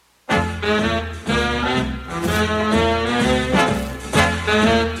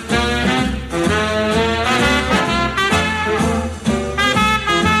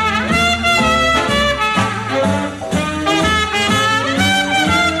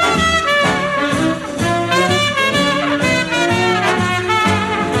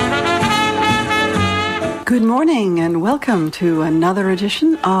morning and welcome to another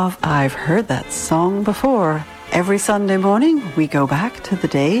edition of I've Heard That Song Before. Every Sunday morning we go back to the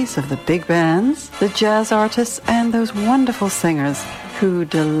days of the big bands, the jazz artists and those wonderful singers who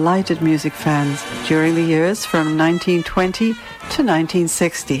delighted music fans during the years from 1920 to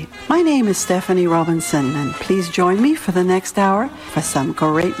 1960. My name is Stephanie Robinson and please join me for the next hour for some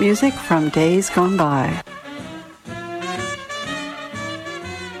great music from days gone by.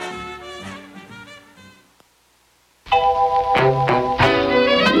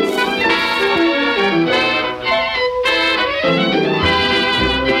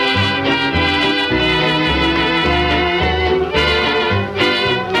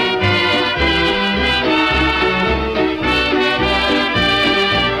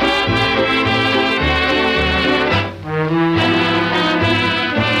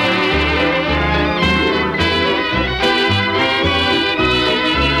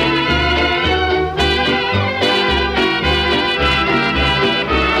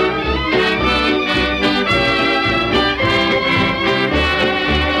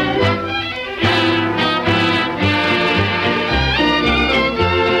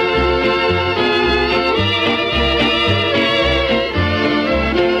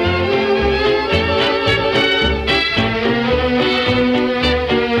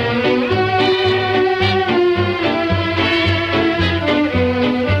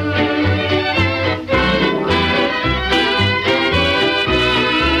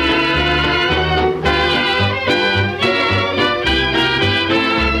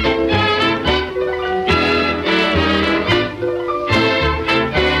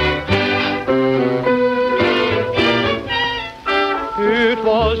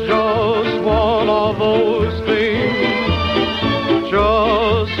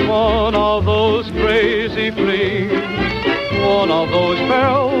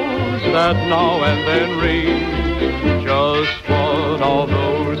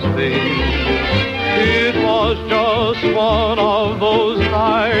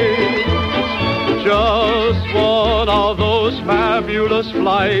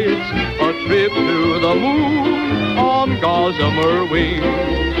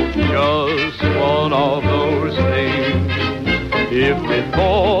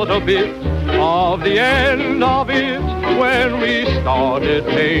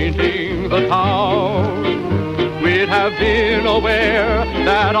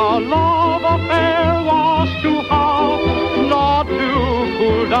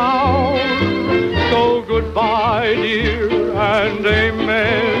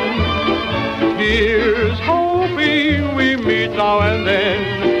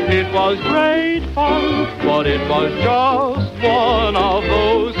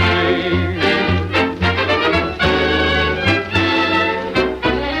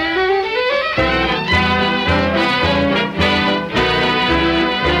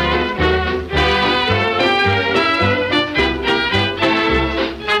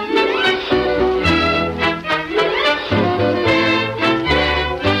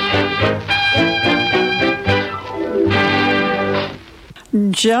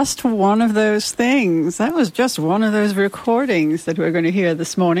 Just one of those things. That was just one of those recordings that we're going to hear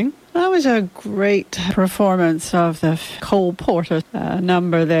this morning. That was a great performance of the Cole Porter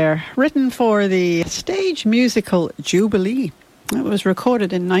number there, written for the stage musical Jubilee. It was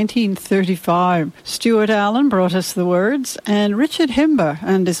recorded in 1935. Stuart Allen brought us the words, and Richard Himber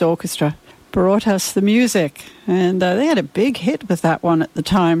and his orchestra brought us the music. And they had a big hit with that one at the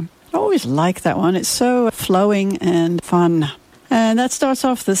time. I always like that one. It's so flowing and fun. And that starts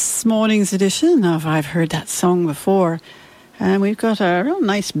off this morning's edition of I've Heard That Song Before. And we've got a real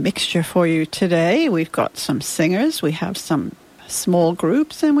nice mixture for you today. We've got some singers, we have some small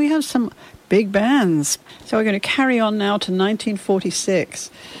groups, and we have some big bands. So we're going to carry on now to 1946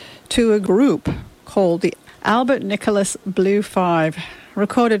 to a group called the Albert Nicholas Blue Five,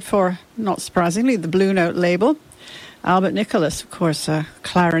 recorded for, not surprisingly, the Blue Note label. Albert Nicholas, of course, a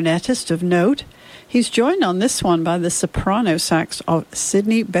clarinetist of note. He's joined on this one by the soprano sax of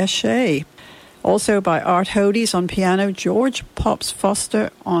Sidney Bechet, also by Art Hodes on piano, George Pops Foster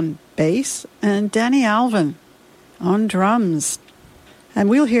on bass, and Danny Alvin on drums. And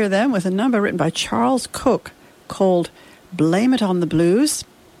we'll hear them with a number written by Charles Cook called Blame It on the Blues,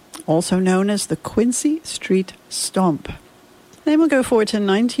 also known as the Quincy Street Stomp. Then we'll go forward to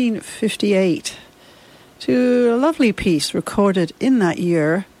 1958 to a lovely piece recorded in that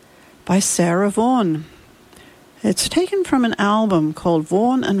year by Sarah Vaughan. It's taken from an album called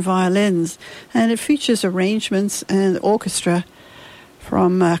Vaughan and Violins, and it features arrangements and orchestra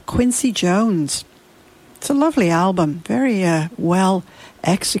from Quincy Jones. It's a lovely album, very well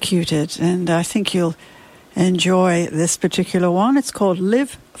executed, and I think you'll enjoy this particular one. It's called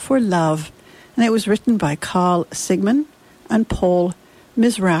Live for Love, and it was written by Carl Sigman and Paul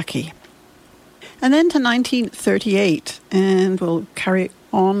Mizrachi. And then to 1938, and we'll carry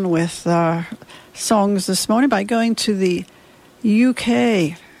on with our songs this morning by going to the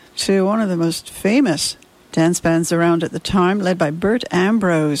UK, to one of the most famous dance bands around at the time, led by Bert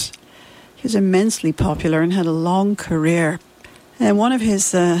Ambrose. He was immensely popular and had a long career. And one of his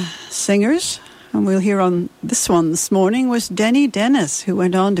singers, and we'll hear on this one this morning, was Denny Dennis, who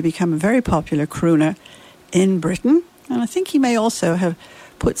went on to become a very popular crooner in Britain. And I think he may also have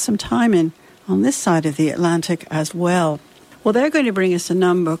put some time in on this side of the Atlantic as well. Well, they're going to bring us a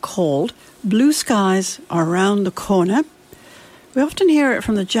number called Blue Skies Are Round the Corner. We often hear it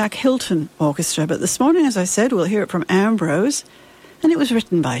from the Jack Hilton Orchestra, but this morning, as I said, we'll hear it from Ambrose, and it was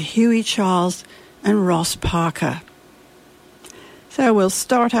written by Hughie Charles and Ross Parker. So we'll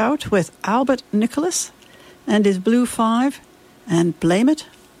start out with Albert Nicholas and his Blue Five, and Blame It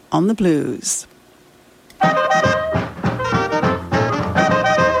on the Blues.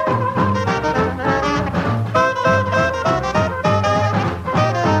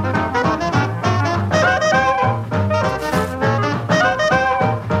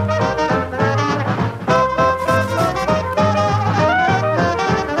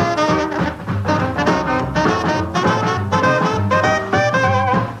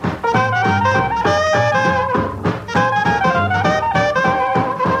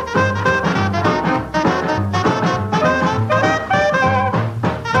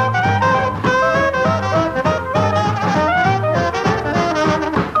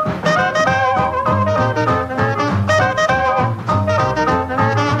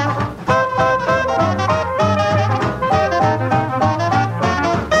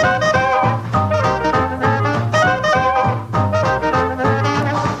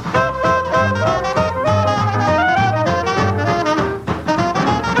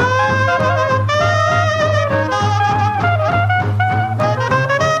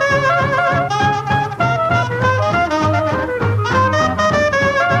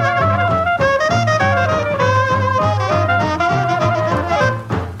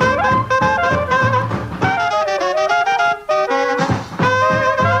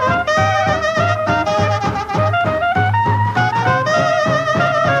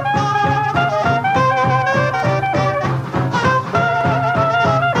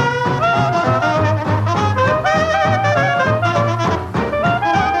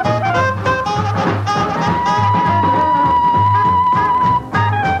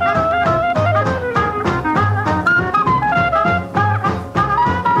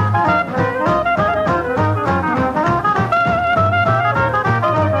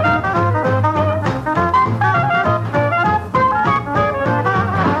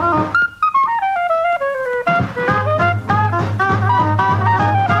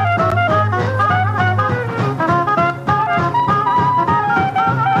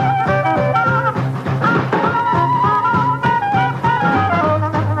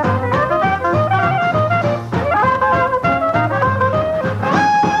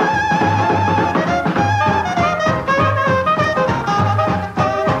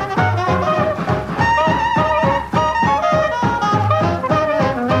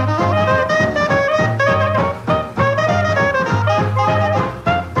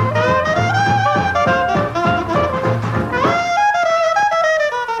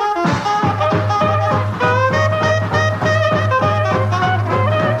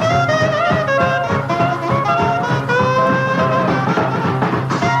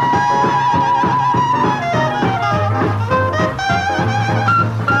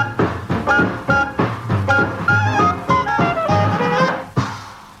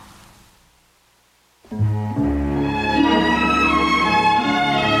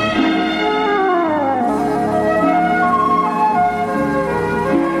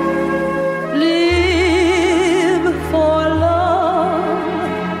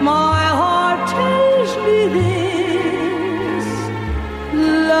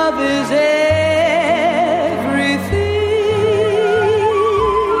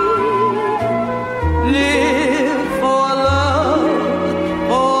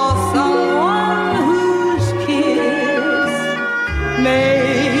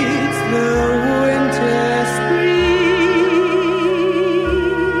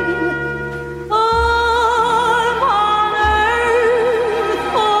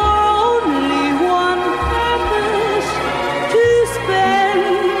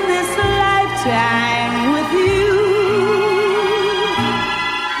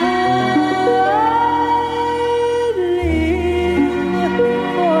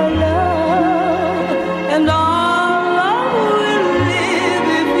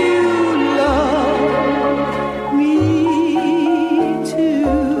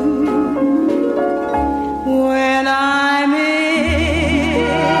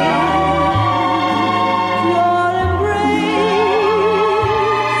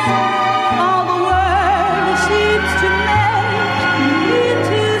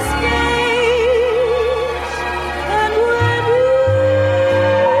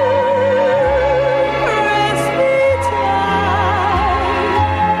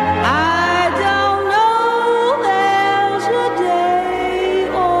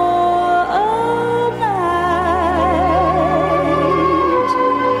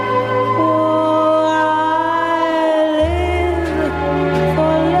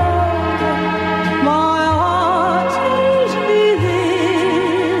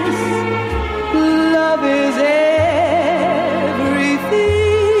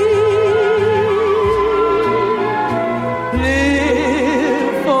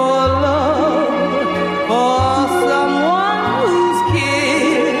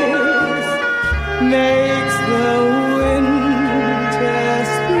 makes the winter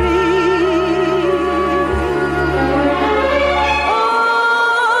sweet.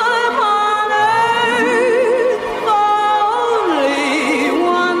 I'm on earth only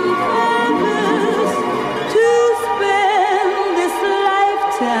one purpose, to spend this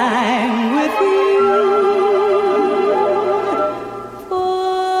lifetime with you.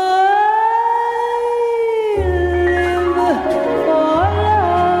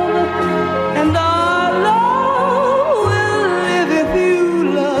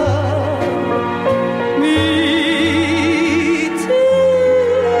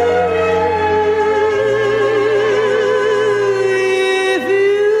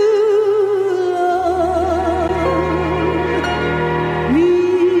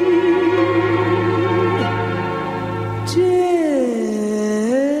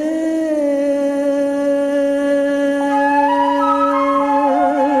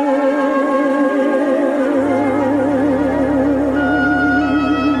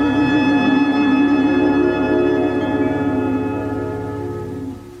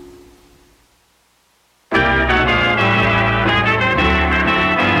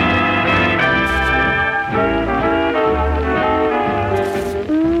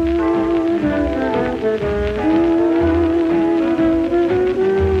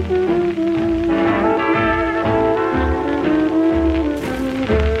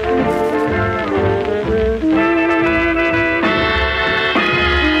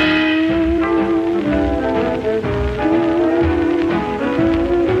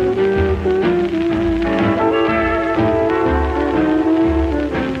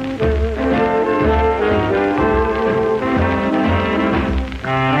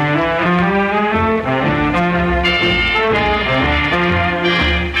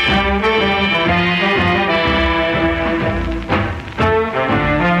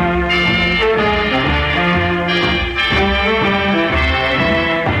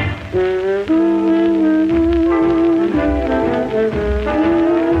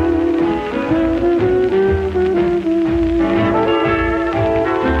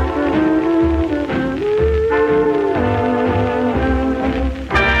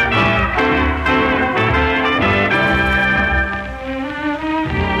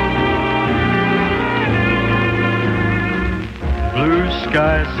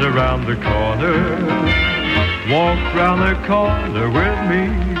 Around the corner, walk round the corner with me.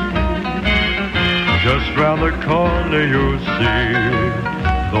 Just round the corner you'll see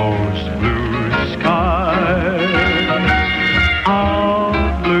those blue skies. Oh,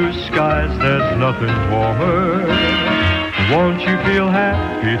 blue skies, there's nothing warmer. Won't you feel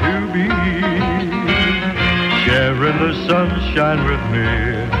happy to be sharing the sunshine with me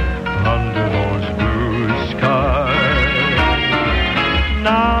under those blue skies?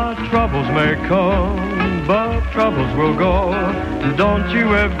 Now troubles may come, but troubles will go. Don't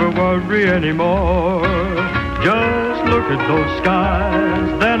you ever worry anymore. Just look at those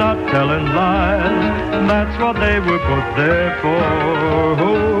skies, they're not telling lies. That's what they were put there for.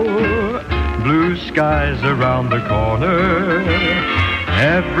 Oh, blue skies around the corner,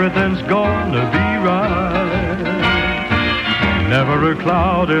 everything's gonna be right. Never a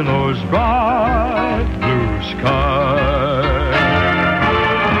cloud in those bright blue skies.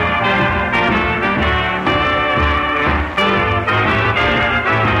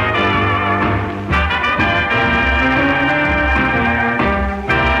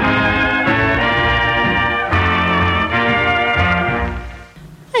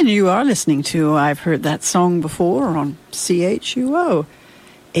 And you are listening to I've Heard That Song Before on CHUO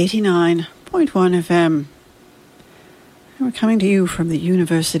 89.1 FM. And we're coming to you from the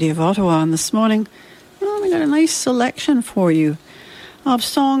University of Ottawa, and this morning we got a nice selection for you of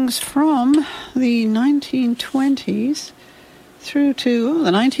songs from the 1920s through to the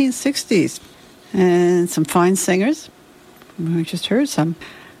 1960s. And some fine singers, we just heard some,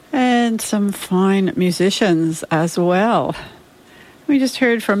 and some fine musicians as well. We just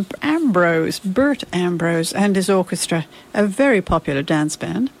heard from Bert Ambrose and his orchestra, a very popular dance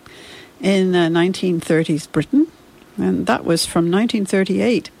band in 1930s Britain. And that was from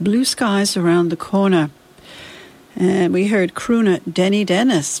 1938, Blue Skies Around the Corner. And we heard crooner Denny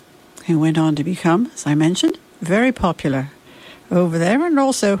Dennis, who went on to become, as I mentioned, very popular over there and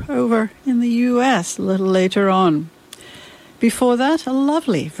also over in the US a little later on. Before that, a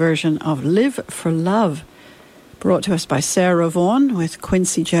lovely version of Live for Love, brought to us by Sarah Vaughan with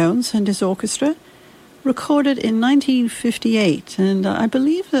Quincy Jones and his orchestra, recorded in 1958. And I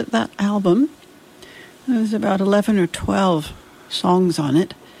believe that album, there's about 11 or 12 songs on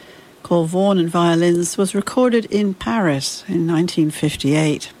it, called Vaughan and Violins, was recorded in Paris in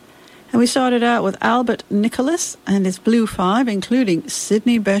 1958. And we started out with Albert Nicholas and his Blue Five, including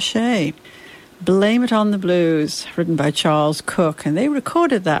Sidney Bechet. Blame It on the Blues, written by Charles Cook, and they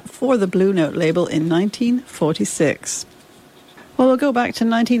recorded that for the Blue Note label in 1946. Well, we'll go back to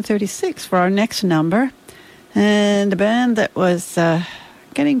 1936 for our next number, and a band that was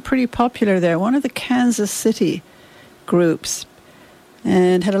getting pretty popular there, one of the Kansas City groups,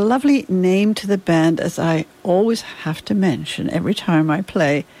 and had a lovely name to the band, as I always have to mention every time I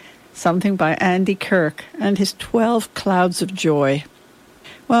play something by Andy Kirk and his 12 Clouds of Joy.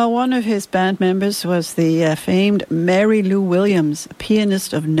 Well, one of his band members was the famed Mary Lou Williams, a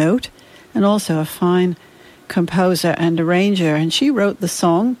pianist of note and also a fine composer and arranger. And she wrote the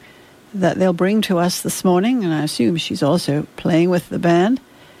song that they'll bring to us this morning, and I assume she's also playing with the band.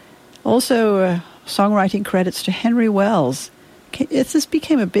 Also, songwriting credits to Henry Wells. This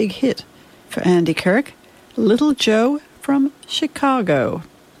became a big hit for Andy Kirk. Little Joe from Chicago.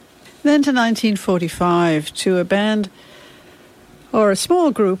 Then to 1945, to a band, or a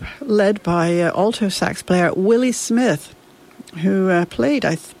small group led by alto sax player Willie Smith, who played,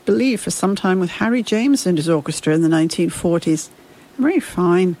 I believe, for some time with Harry James and his orchestra in the 1940s. A very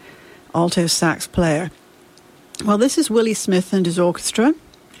fine alto sax player. Well, this is Willie Smith and his orchestra.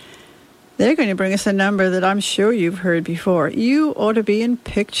 They're going to bring us a number that I'm sure you've heard before. You Ought to Be in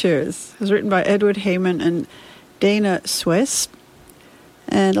Pictures. It was written by Edward Heyman and Dana Swiss.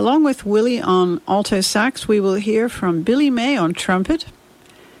 And along with Willie on alto sax, we will hear from Billy May on trumpet,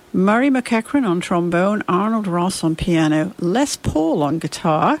 Murray McEachran on trombone, Arnold Ross on piano, Les Paul on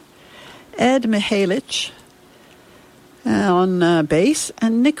guitar, Ed Mihalik on bass,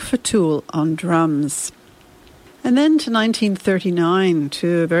 and Nick Fatul on drums. And then to 1939,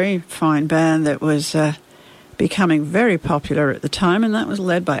 to a very fine band that was becoming very popular at the time, and that was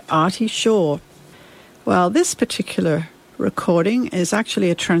led by Artie Shaw. Well, this particular recording is actually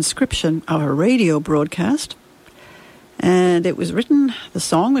a transcription of a radio broadcast, and the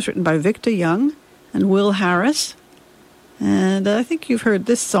song was written by Victor Young and Will Harris, and I think you've heard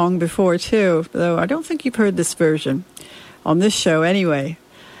this song before too, though I don't think you've heard this version on this show anyway.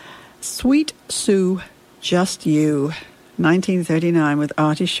 Sweet Sue, Just You, 1939 with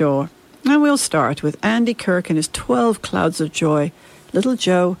Artie Shaw. And we'll start with Andy Kirk and his 12 Clouds of Joy, Little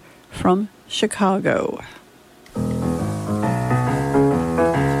Joe from Chicago.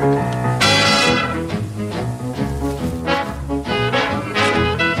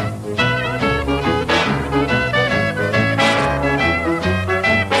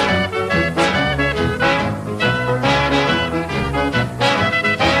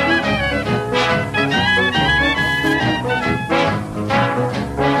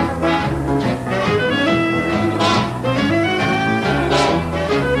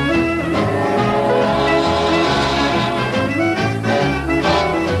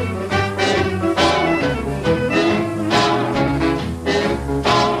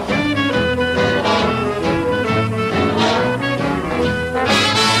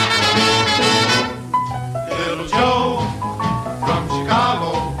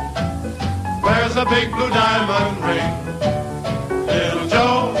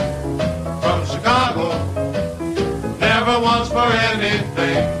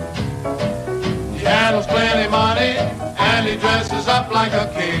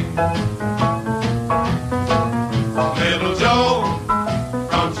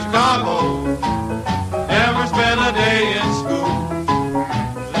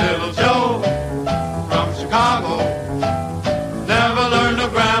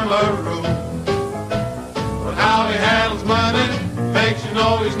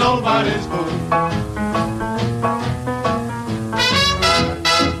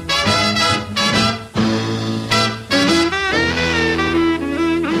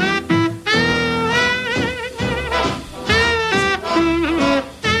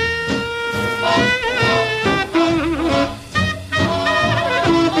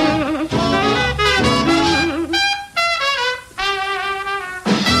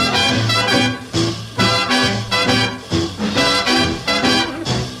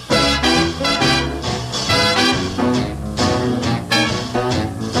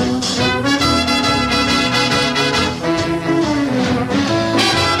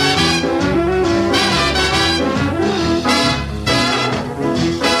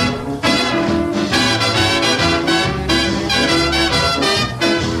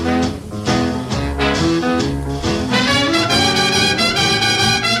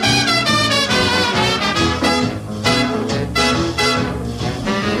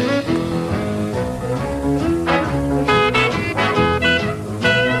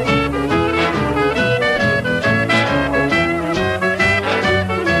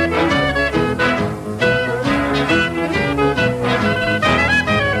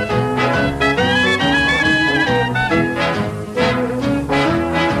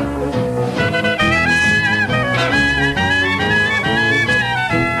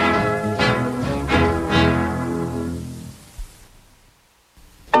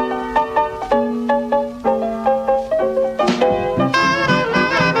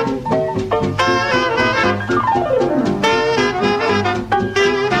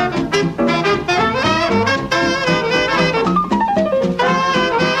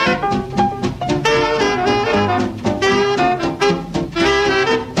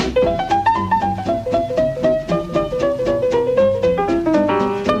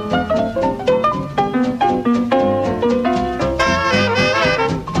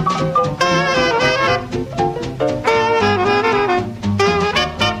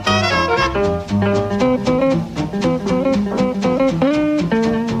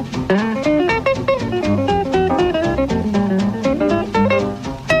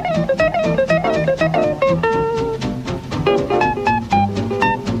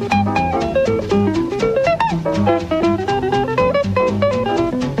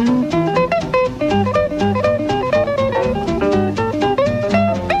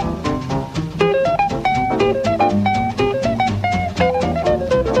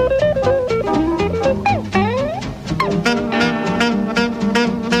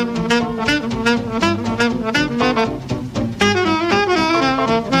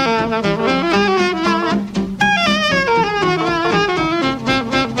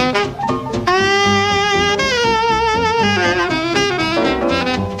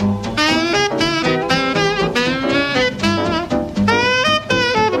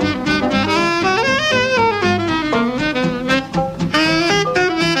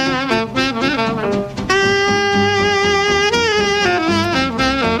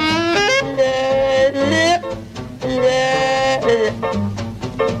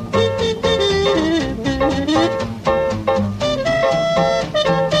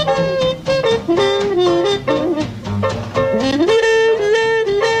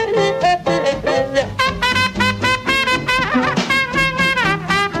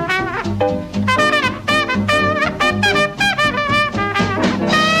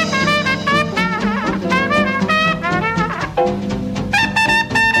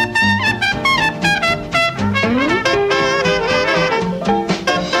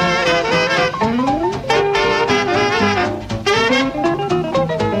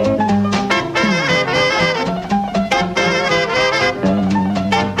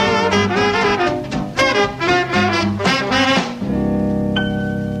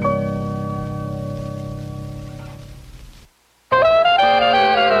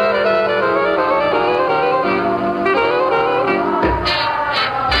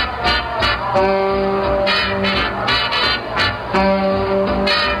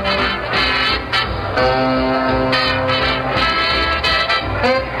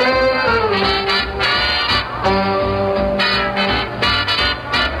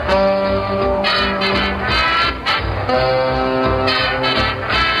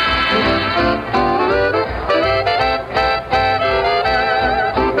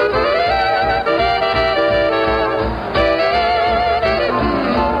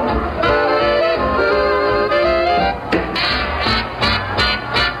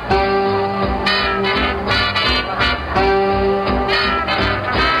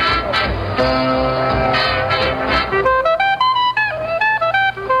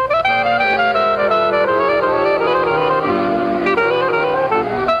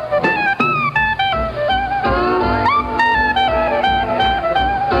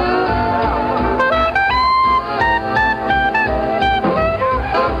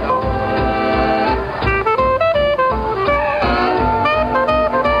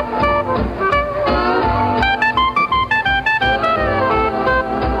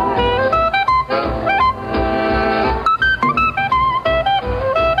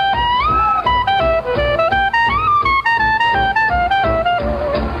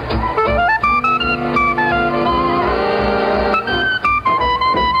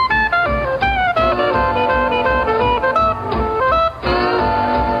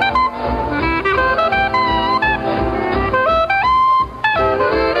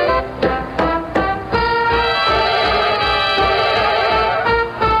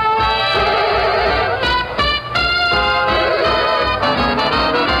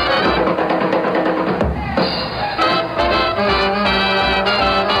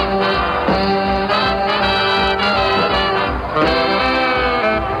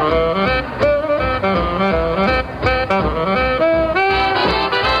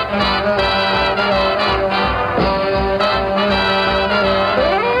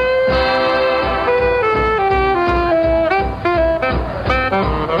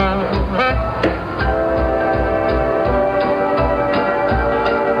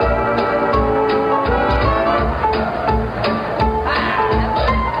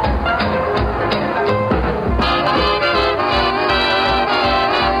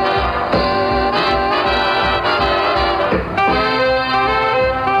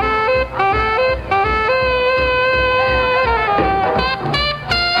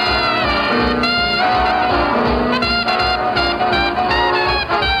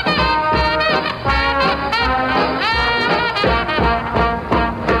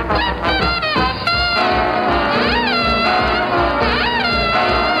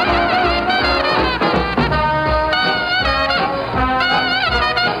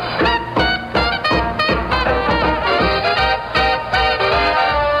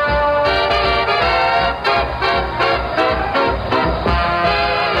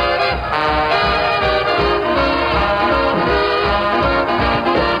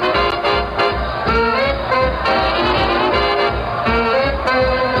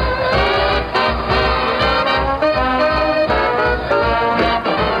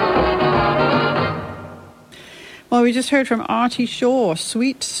 we just heard from Artie Shaw,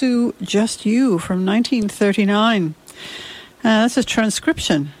 Sweet Sue, Just You, from 1939. That's a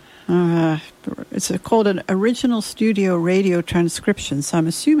transcription. It's called an original studio radio transcription, so I'm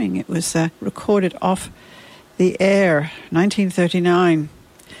assuming it was recorded off the air, 1939.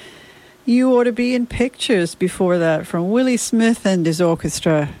 You Ought to Be in Pictures before that, from Willie Smith and his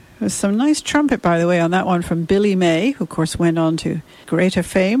orchestra. There's some nice trumpet, by the way, on that one from Billy May, who, of course, went on to greater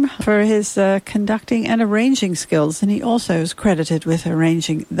fame for his conducting and arranging skills, and he also is credited with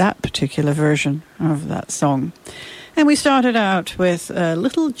arranging that particular version of that song. And we started out with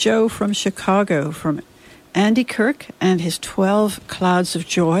Little Joe from Chicago from Andy Kirk and his 12 Clouds of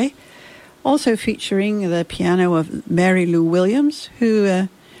Joy, also featuring the piano of Mary Lou Williams, who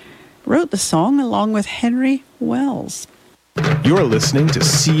wrote the song along with Henry Wells. You're listening to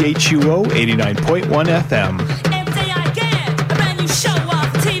CHUO 89.1 FM. Every day I get a brand new show off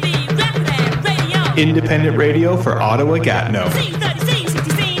TV, record and radio. Independent radio for Ottawa Gatineau. C30C,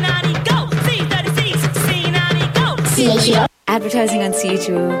 60C90, go. C30C, 60C90, go. CHUO. Advertising on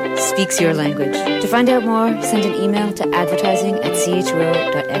CHUO speaks your language. To find out more, send an email to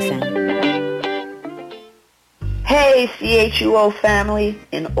advertising@chuo.fm. Hey, CHUO family,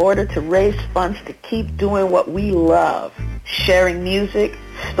 in order to raise funds to keep doing what we love, sharing music,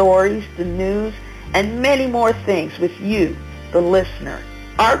 stories, the news, and many more things with you, the listener,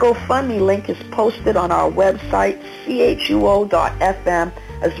 our GoFundMe link is posted on our website, chuo.fm,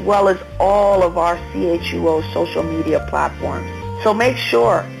 as well as all of our CHUO social media platforms. So make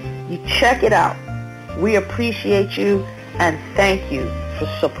sure you check it out. We appreciate you and thank you for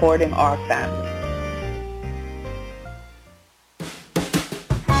supporting our family.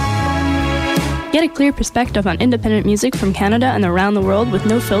 Get a clear perspective on independent music from Canada and around the world with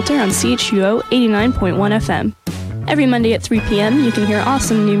No Filter on CHUO 89.1 FM. Every Monday at 3 p.m. you can hear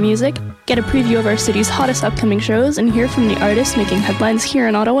awesome new music, get a preview of our city's hottest upcoming shows, and hear from the artists making headlines here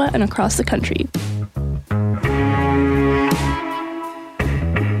in Ottawa and across the country.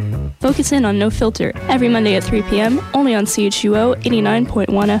 Focus in on No Filter every Monday at 3 p.m. only on CHUO 89.1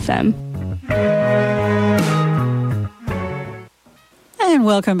 FM. And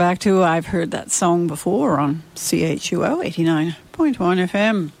welcome back to I've Heard That Song Before on CHUO 89.1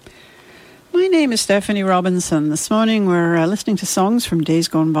 FM. My name is Stephanie Robinson. This morning we're listening to songs from days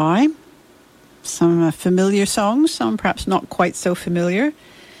gone by. Some familiar songs, some perhaps not quite so familiar.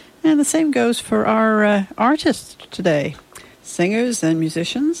 And the same goes for our artists today. Singers and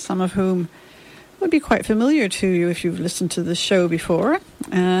musicians, some of whom would be quite familiar to you if you've listened to the show before.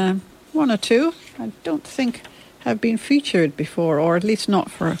 One or two, I don't think have been featured before, or at least not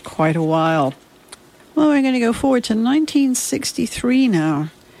for quite a while. Well, we're going to go forward to 1963 now,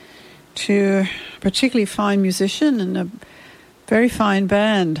 to a particularly fine musician and a very fine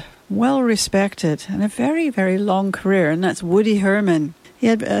band, well respected, and a very, very long career, and that's Woody Herman. He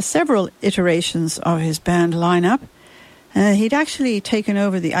had several iterations of his band lineup. He'd actually taken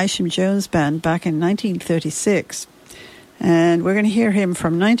over the Isham Jones Band back in 1936, and we're going to hear him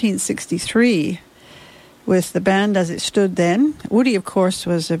from 1963 with the band as it stood then. Woody, of course,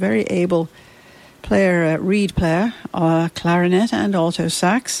 was a very able player, reed player, clarinet and alto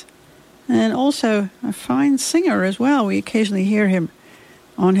sax, and also a fine singer as well. We occasionally hear him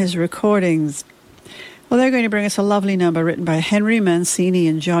on his recordings. Well, they're going to bring us a lovely number written by Henry Mancini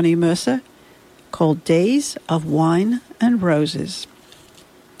and Johnny Mercer called Days of Wine and Roses.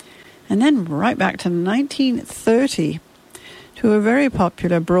 And then right back to 1930 to a very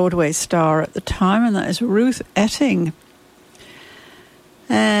popular Broadway star at the time, and that is Ruth Etting.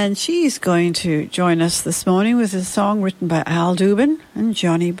 And she's going to join us this morning with a song written by Al Dubin and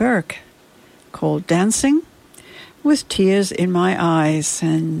Johnny Burke called Dancing with Tears in My Eyes.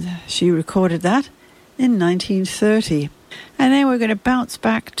 And she recorded that in 1930. And then we're going to bounce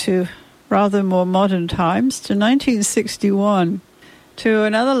back to rather more modern times, to 1961, to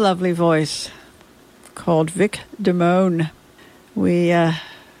another lovely voice called Vic Damone. We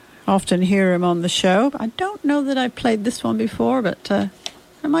often hear him on the show. I don't know that I played this one before, but I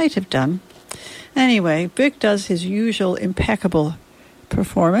might have done. Anyway, Vic does his usual impeccable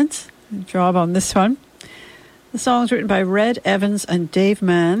performance, job on this one. The song's written by Red Evans and Dave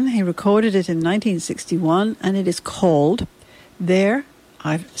Mann. He recorded it in 1961, and it is called There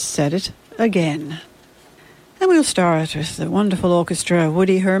I've Said It Again. And we'll start with the wonderful orchestra,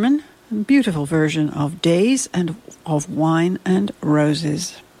 Woody Herman, a beautiful version of Days and of Wine and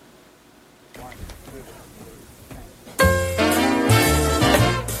Roses.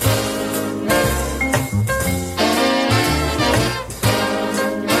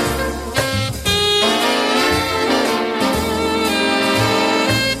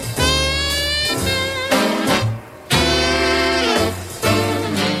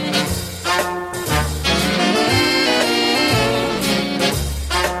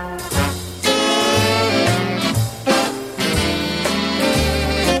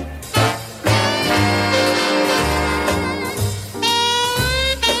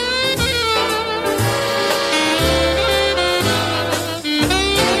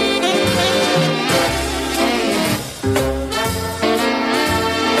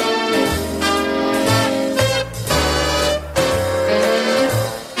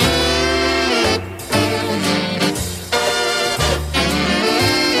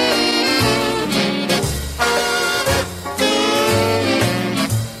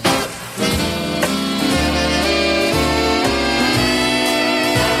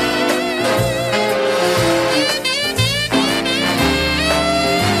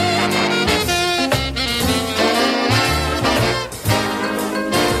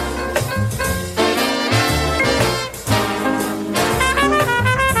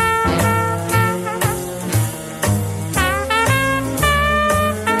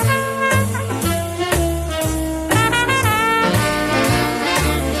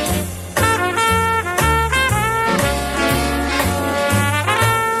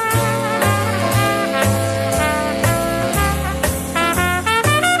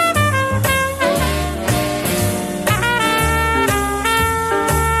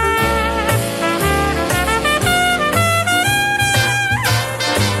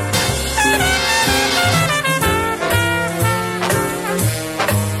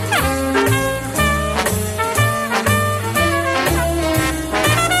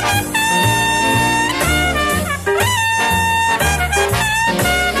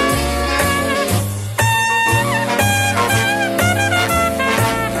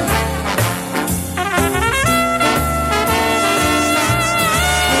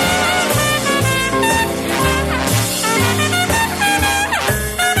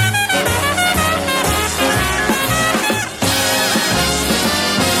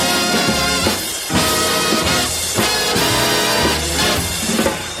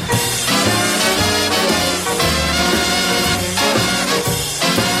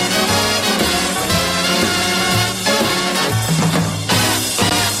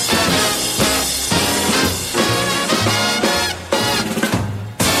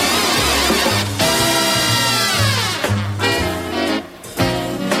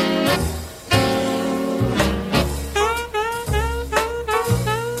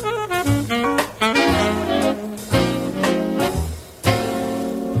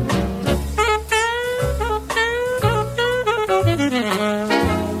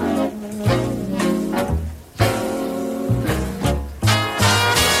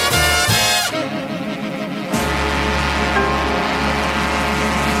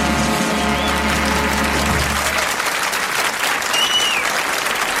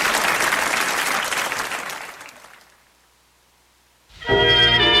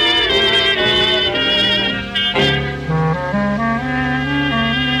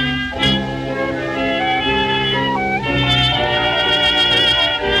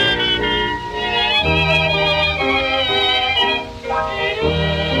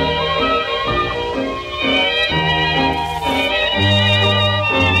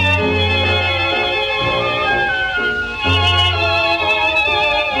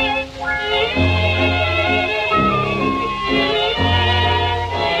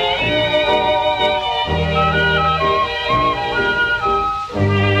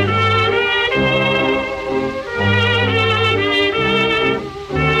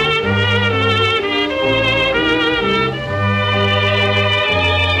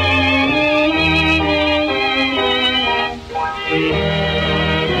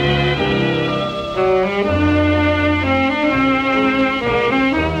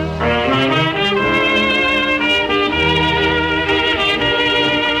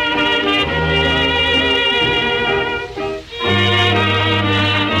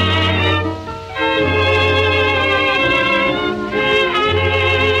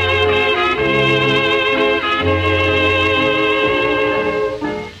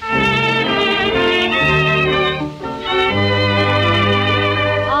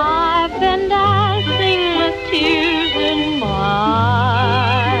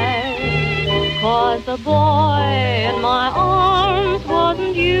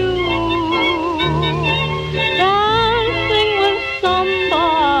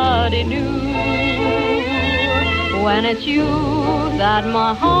 when it's you that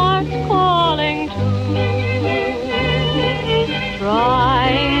my heart's calling to.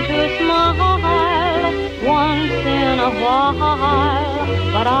 Trying to smile once in a while,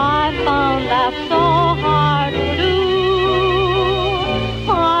 but I found that so hard to do.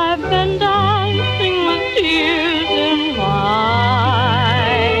 I've been dancing with tears in my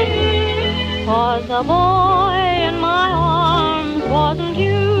eyes, 'cause the boy in my arms wasn't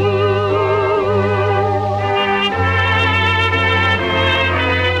you.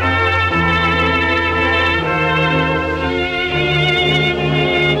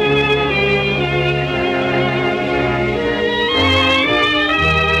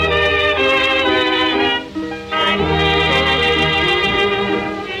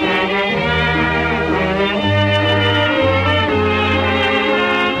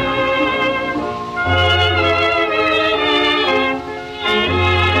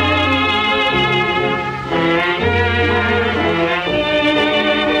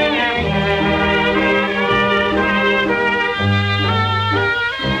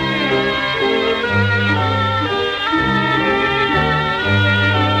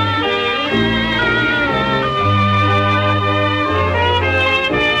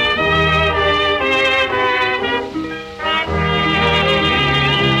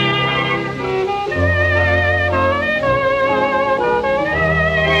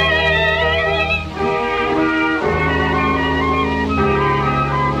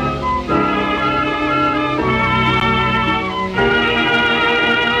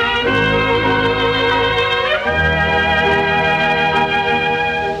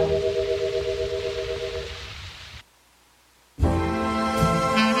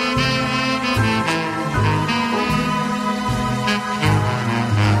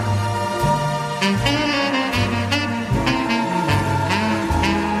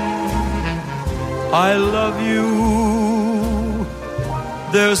 I love you,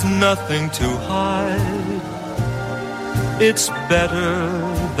 there's nothing to hide. It's better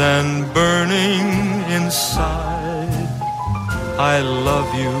than burning inside. I love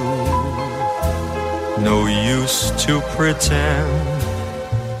you, no use to pretend.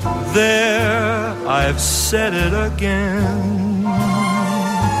 There, I've said it again.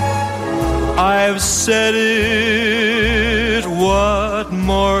 I've said it, what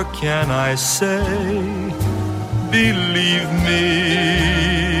more can I say? Believe me,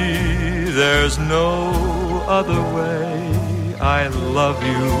 there's no other way. I love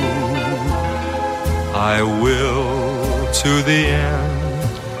you, I will to the end.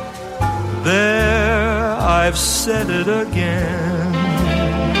 There, I've said it again.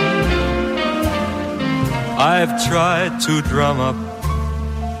 I've tried to drum up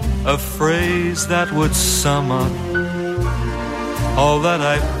a phrase that would sum up all that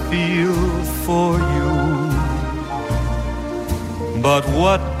I feel for you. But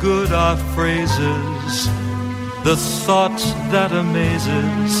what good are phrases? The thought that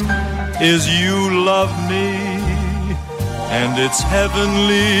amazes is you love me, and it's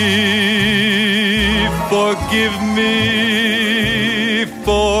heavenly. Forgive me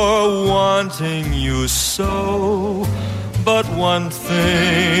for wanting you so. But one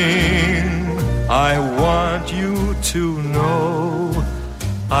thing I want you to know,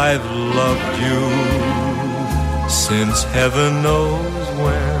 I've loved you since heaven knows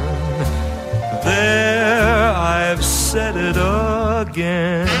when. There, I've said it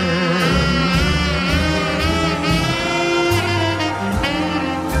again.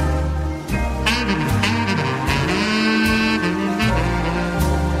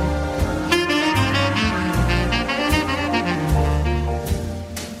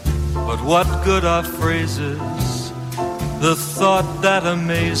 What good are phrases? The thought that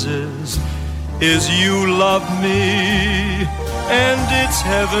amazes is you love me, and it's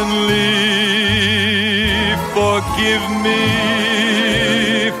heavenly. Forgive me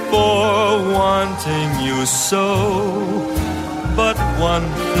for wanting you so. But one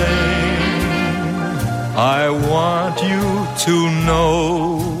thing I want you to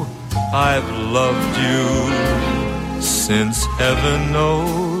know, I've loved you since heaven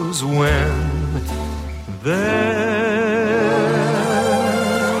knows when.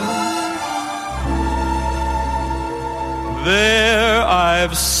 There,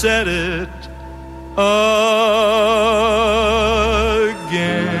 I've said it again.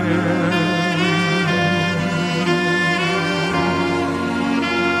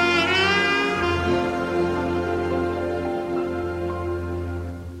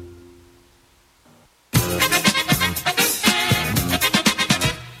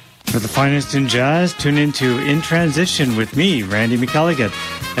 For the finest in jazz, tune into In Transition with me, Randy McElligott,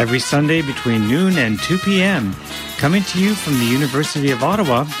 every Sunday between noon and 2 p.m. Coming to you from the University of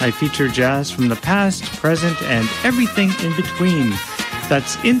Ottawa, I feature jazz from the past, present, and everything in between.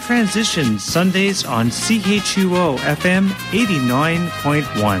 That's In Transition, Sundays on CHUO FM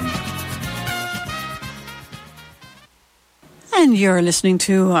 89.1. And you're listening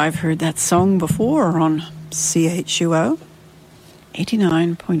to I've Heard That Song Before on CHUO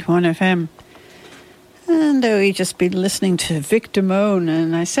 89.1 FM. And we just been listening to Vic Damone,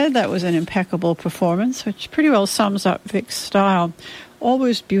 and I said that was an impeccable performance, which pretty well sums up Vic's style.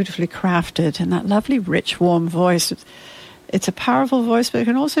 Always beautifully crafted, and that lovely, rich, warm voice. It's a powerful voice, but it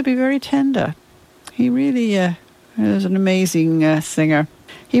can also be very tender. He really is an amazing singer.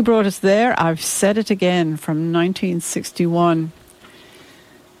 He brought us There, I've Said It Again from 1961.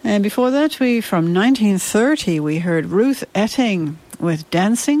 And before that, from 1930, we heard Ruth Etting with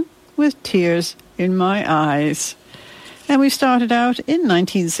Dancing with Tears in My Eyes. And we started out in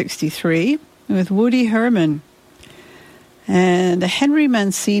 1963 with Woody Herman and a Henry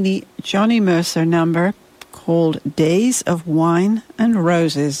Mancini, Johnny Mercer number called Days of Wine and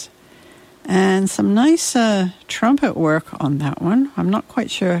Roses. And some nice trumpet work on that one. I'm not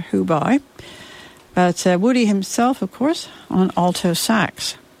quite sure who by, but Woody himself, of course, on alto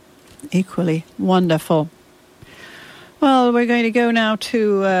sax. Equally wonderful. Well, we're going to go now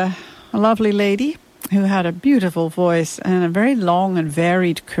to a lovely lady who had a beautiful voice and a very long and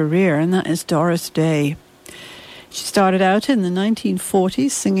varied career, and that is Doris Day. She started out in the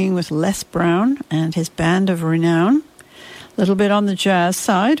 1940s singing with Les Brown and his Band of Renown. A little bit on the jazz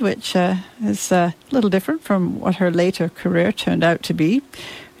side, which is a little different from what her later career turned out to be.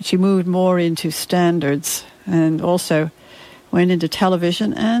 She moved more into standards and also went into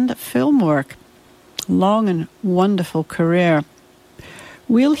television and film work. Long and wonderful career.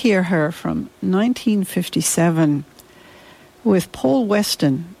 We'll hear her from 1957 with Paul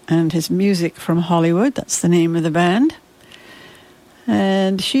Weston and his Music from Hollywood. That's the name of the band.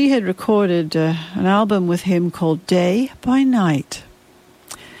 And she had recorded an album with him called Day by Night.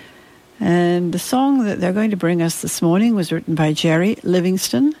 And the song that they're going to bring us this morning was written by Jerry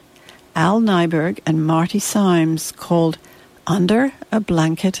Livingston, Al Nyberg, and Marty Symes, called Under a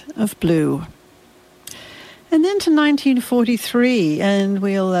Blanket of Blue. And then to 1943, and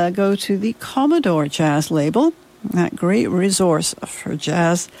we'll go to the Commodore Jazz label, that great resource for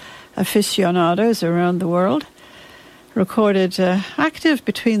jazz aficionados around the world. Recorded active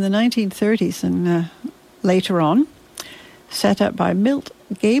between the 1930s and later on, set up by Milt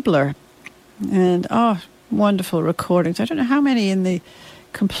Gabler. And wonderful recordings. I don't know how many in the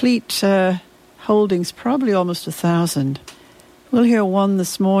complete holdings, probably almost 1,000. We'll hear one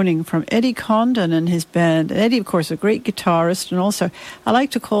this morning from Eddie Condon and his band. Eddie, of course, a great guitarist, and also I like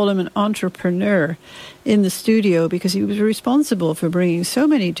to call him an entrepreneur in the studio because he was responsible for bringing so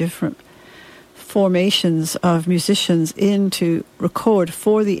many different formations of musicians in to record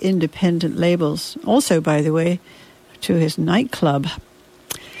for the independent labels. Also, by the way, to his nightclub.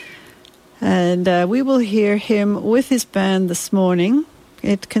 And we will hear him with his band this morning.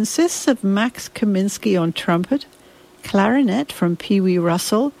 It consists of Max Kaminsky on trumpet, clarinet from Pee Wee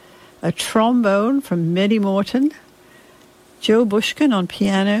Russell, a trombone from Meddy Morton, Joe Bushkin on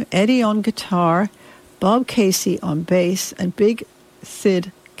piano, Eddie on guitar, Bob Casey on bass, and Big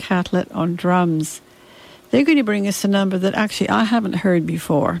Sid Catlett on drums. They're going to bring us a number that actually I haven't heard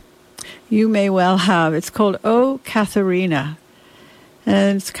before. You may well have. It's called Oh Katharina.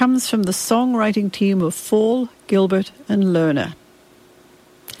 And it comes from the songwriting team of Fall, Gilbert, and Lerner.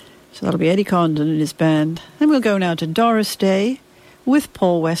 So that'll be Eddie Condon and his band. Then we'll go now to Doris Day with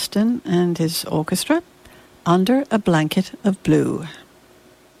Paul Weston and his orchestra, Under a Blanket of Blue.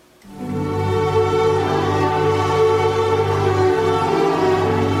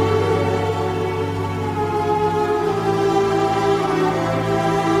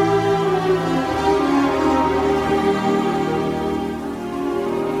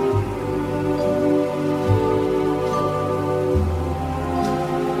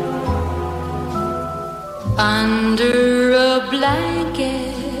 Under a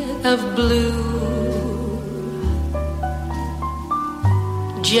blanket of blue,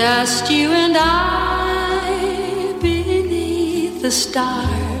 just you and I beneath the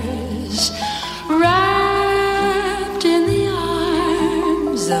stars, wrapped in the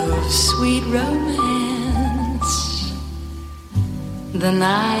arms of sweet romance. The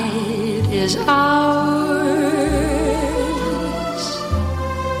night is ours.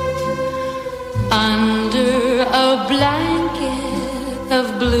 Under a blanket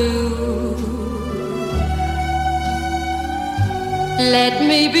of blue, let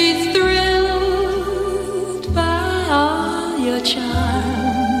me be thrilled by all your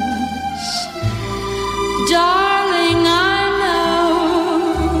charms, darling.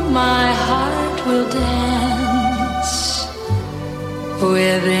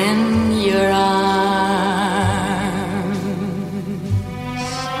 within your arms.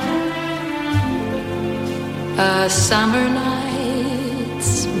 A summer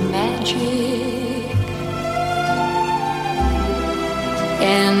night's magic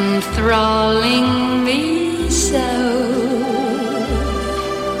enthralling me so.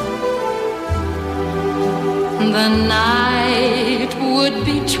 The night would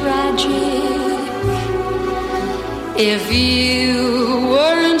be tragic if you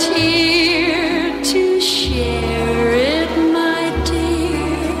weren't here to share it, my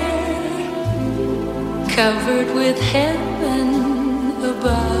dear. Covered with heaven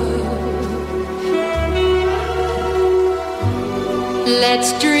above,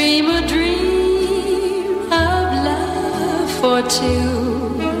 let's dream a dream of love for two.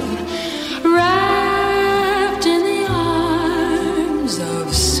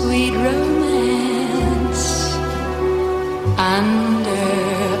 Sweet romance under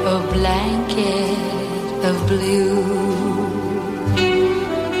a blanket of blue.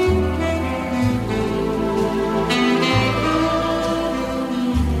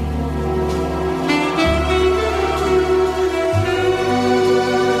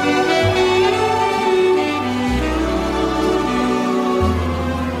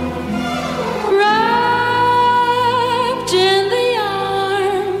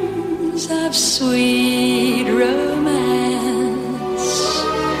 Sweet romance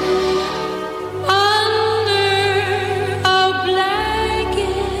under a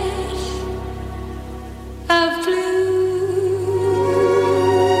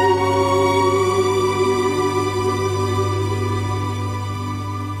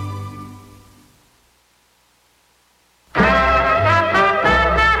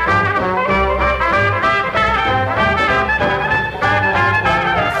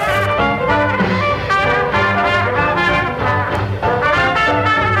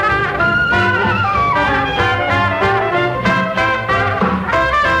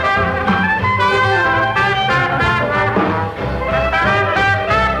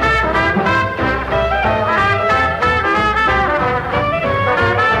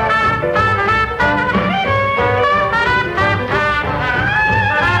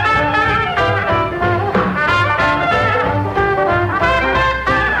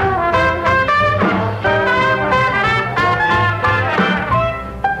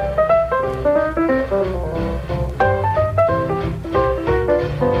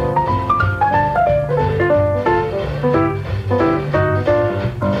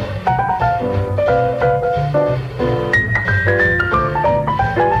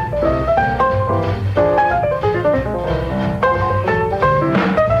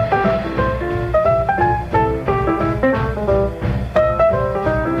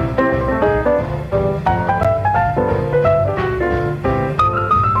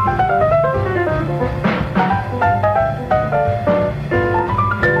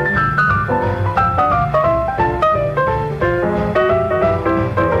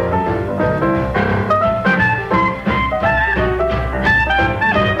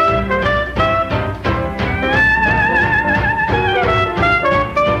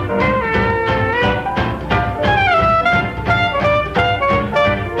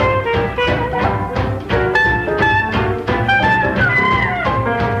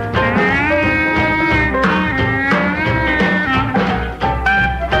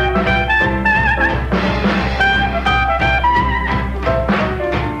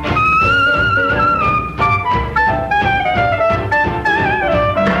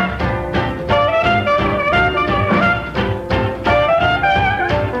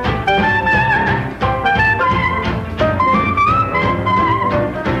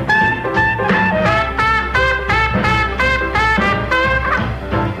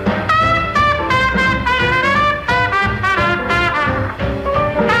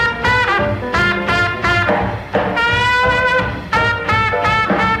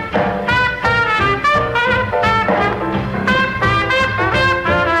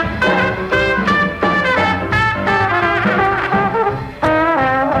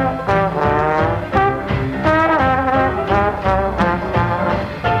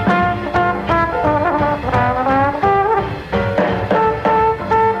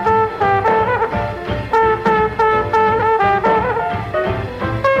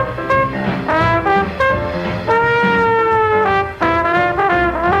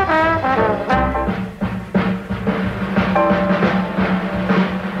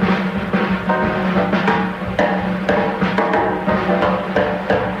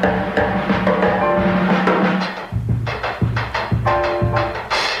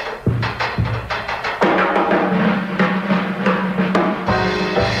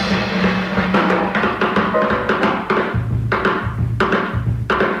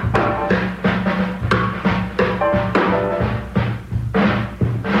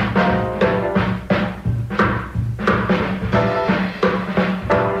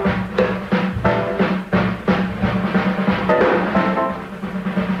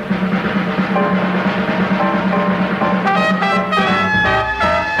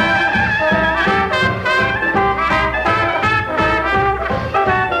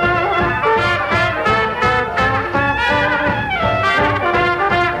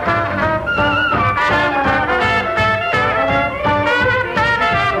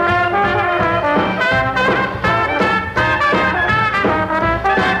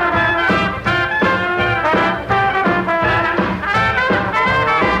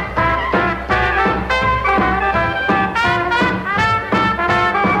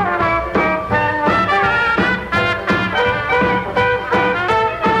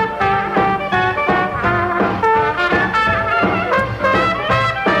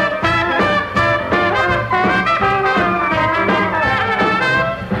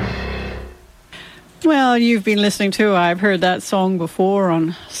Well, you've been listening to I've Heard That Song Before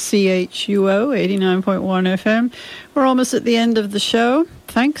on CHUO 89.1 FM. We're almost at the end of the show.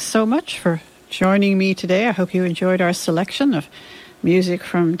 Thanks so much for joining me today. I hope you enjoyed our selection of music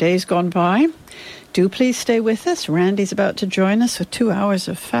from days gone by. Do please stay with us. Randy's about to join us with 2 hours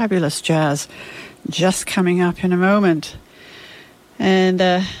of fabulous jazz just coming up in a moment.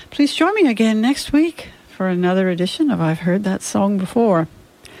 And please join me again next week for another edition of I've Heard That Song Before.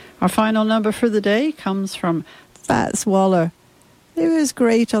 Our final number for the day comes from Fats Waller. He was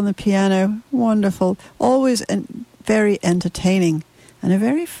great on the piano, wonderful, always very entertaining, and a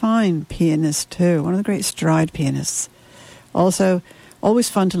very fine pianist too, one of the great stride pianists. Also, always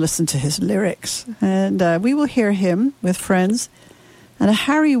fun to listen to his lyrics. And we will hear him with friends and a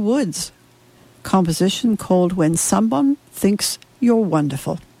Harry Woods composition called When Someone Thinks You're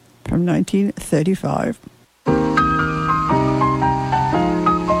Wonderful from 1935.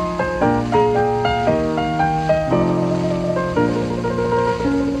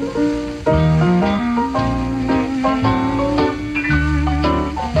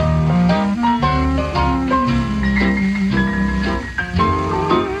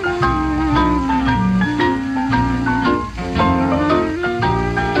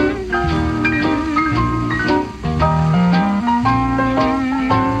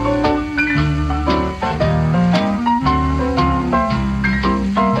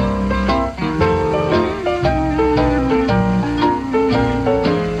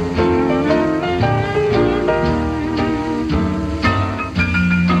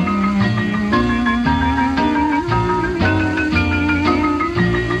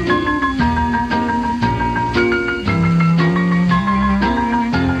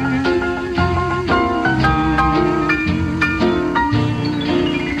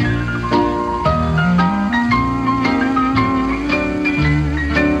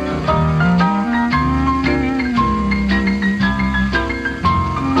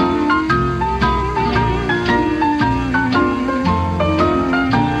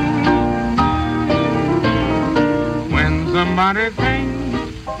 Somebody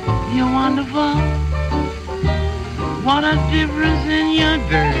thinks you're wonderful. What a difference in your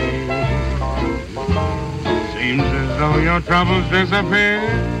day. Seems as though your troubles disappear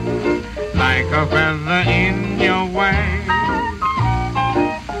like a feather in your way.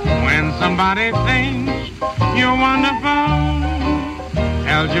 When somebody thinks you're wonderful,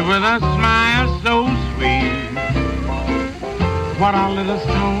 tells you with a smile so sweet, what are little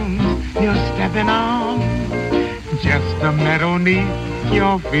stones you're stepping on? Just a meadow neath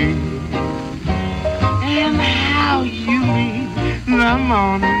your feet. And how you meet the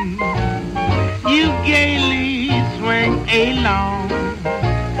morning, you gaily swing along.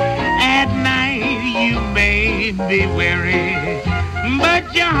 At night you may be weary, but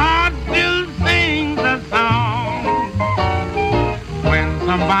your heart still sings a song. When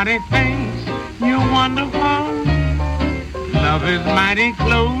somebody thinks you're wonderful, love is mighty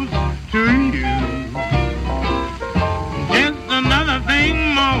close to you. Another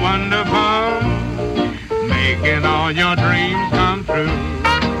thing more wonderful, making all your dreams come true.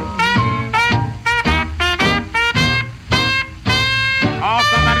 Oh,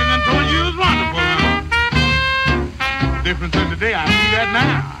 somebody done told you it was wonderful, huh? Difference in today, I see that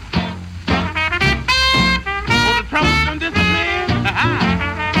now. Oh, the troubles done disappeared?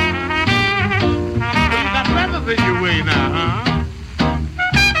 Well, you got feathers in your way now, huh?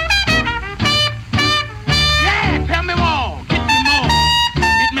 Yeah, tell me more.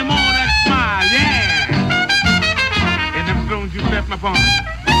 You left my phone.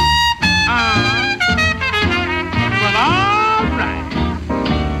 Well, all right.